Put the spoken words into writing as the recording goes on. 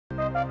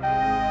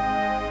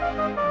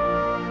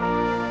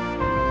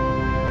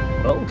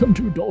Welcome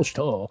to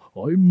VRCHAT.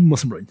 I'm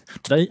Masamurai.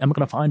 Today I'm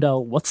gonna find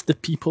out what's the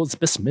people's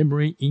best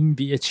memory in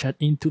VRCHAT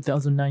in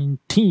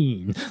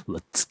 2019.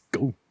 Let's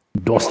go.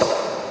 Dosta.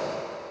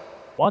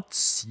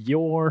 What's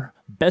your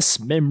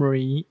best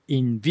memory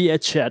in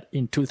VRCHAT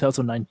in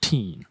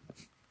 2019?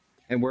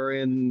 And we're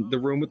in the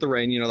room with the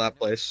rain, you know that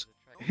place.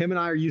 Him and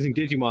I are using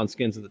Digimon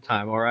skins at the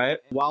time, all right?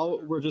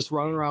 While we're just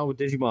running around with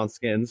Digimon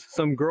skins,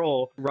 some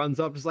girl runs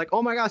up, is like,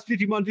 oh my gosh,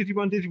 Digimon,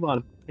 Digimon,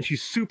 Digimon. And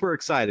she's super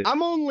excited.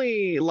 I'm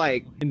only,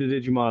 like, into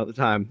Digimon at the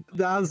time.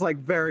 That was, like,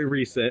 very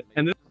recent.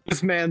 And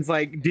this man's,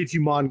 like,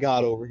 Digimon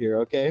god over here,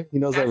 okay? He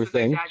knows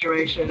everything. That's an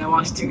exaggeration. I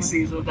watched 2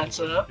 seasons, that's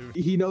up.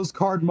 He knows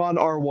Cardmon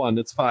R1,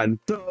 it's fine.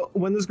 So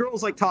when this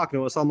girl's, like, talking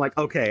to us, I'm like,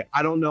 okay,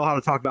 I don't know how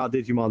to talk about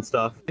Digimon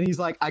stuff. And he's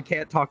like, I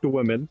can't talk to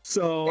women.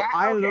 So Yeah,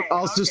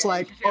 I was just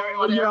like,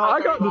 oh, yeah, I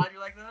got the...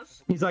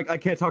 He's like, I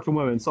can't talk to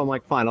women, so I'm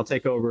like, fine, I'll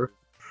take over.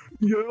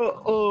 Yeah,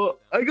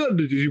 I got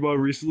into Digimon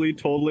recently,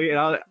 totally,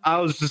 and I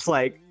was just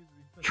like,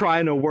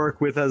 trying to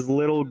work with as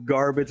little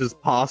garbage as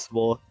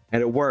possible,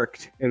 and it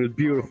worked, and it was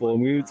beautiful,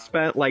 and we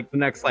spent, like, the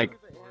next, like,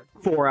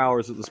 4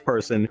 hours with this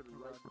person,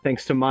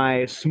 thanks to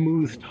my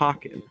smooth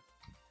talking.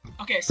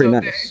 Okay, so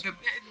nice. the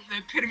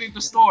epitome of the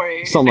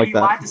story is Something that like you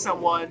that. lied to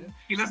someone,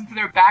 you listened to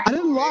their backstory. I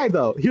didn't lie,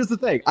 though. Here's the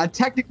thing. I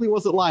technically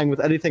wasn't lying with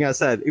anything I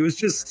said. It was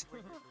just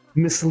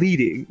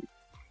misleading.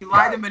 You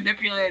lied and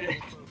manipulated.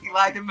 You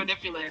lied and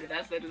manipulated.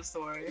 That's the end of the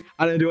story.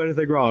 I didn't do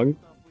anything wrong.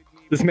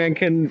 This man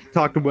can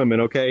talk to women,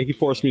 okay? He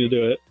forced me to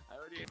do it.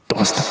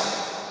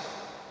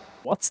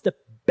 What's the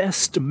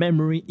best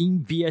memory in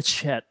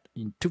VRCHAT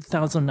in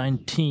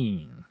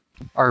 2019?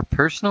 Our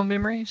personal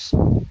memories?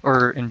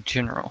 Or in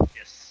general?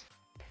 Yes.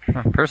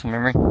 Personal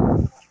memory.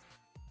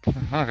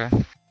 Okay.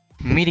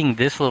 Meeting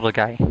this little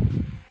guy.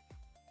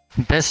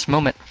 Best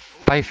moment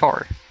by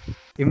far.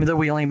 Even though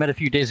we only met a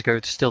few days ago,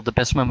 it's still the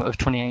best moment of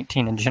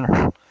 2019 in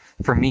general.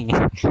 For me.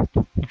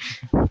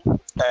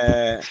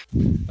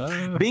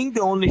 Being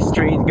the only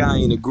straight guy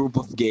in a group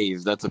of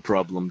gays, that's a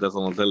problem. That's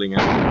what I'm telling you.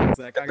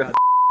 I got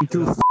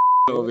Two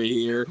over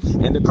here.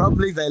 And the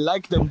problem is I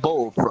like them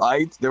both,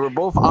 right? They were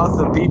both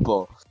awesome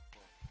people.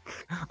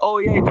 Oh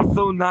yeah, it was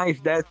so nice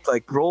that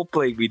like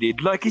roleplay we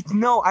did. Like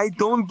no, I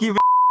don't give a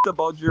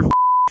about your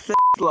sex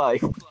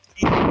life.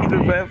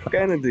 Either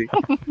Kennedy.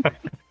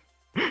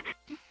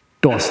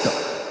 Dosta.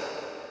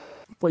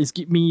 Please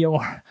give me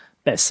your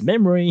best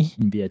memory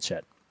in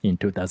VRCHAT in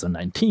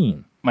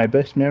 2019. My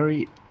best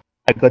memory,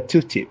 I got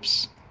 2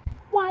 tips.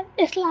 One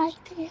is like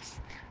this.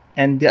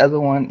 And the other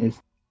one is,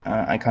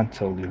 I can't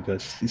tell you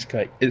because this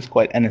guy is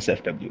quite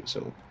NSFW,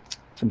 so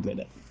something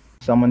like that.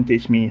 Someone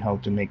teach me how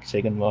to make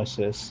second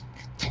voices.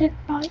 Second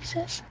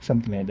voices.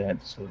 Something like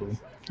that, so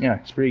yeah,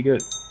 it's pretty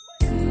good.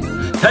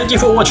 Thank you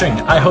for watching.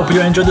 I hope you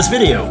enjoyed this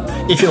video.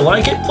 If you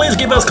like it, please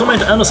give us a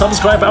comment and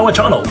subscribe our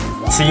channel.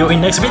 See you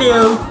in next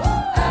video.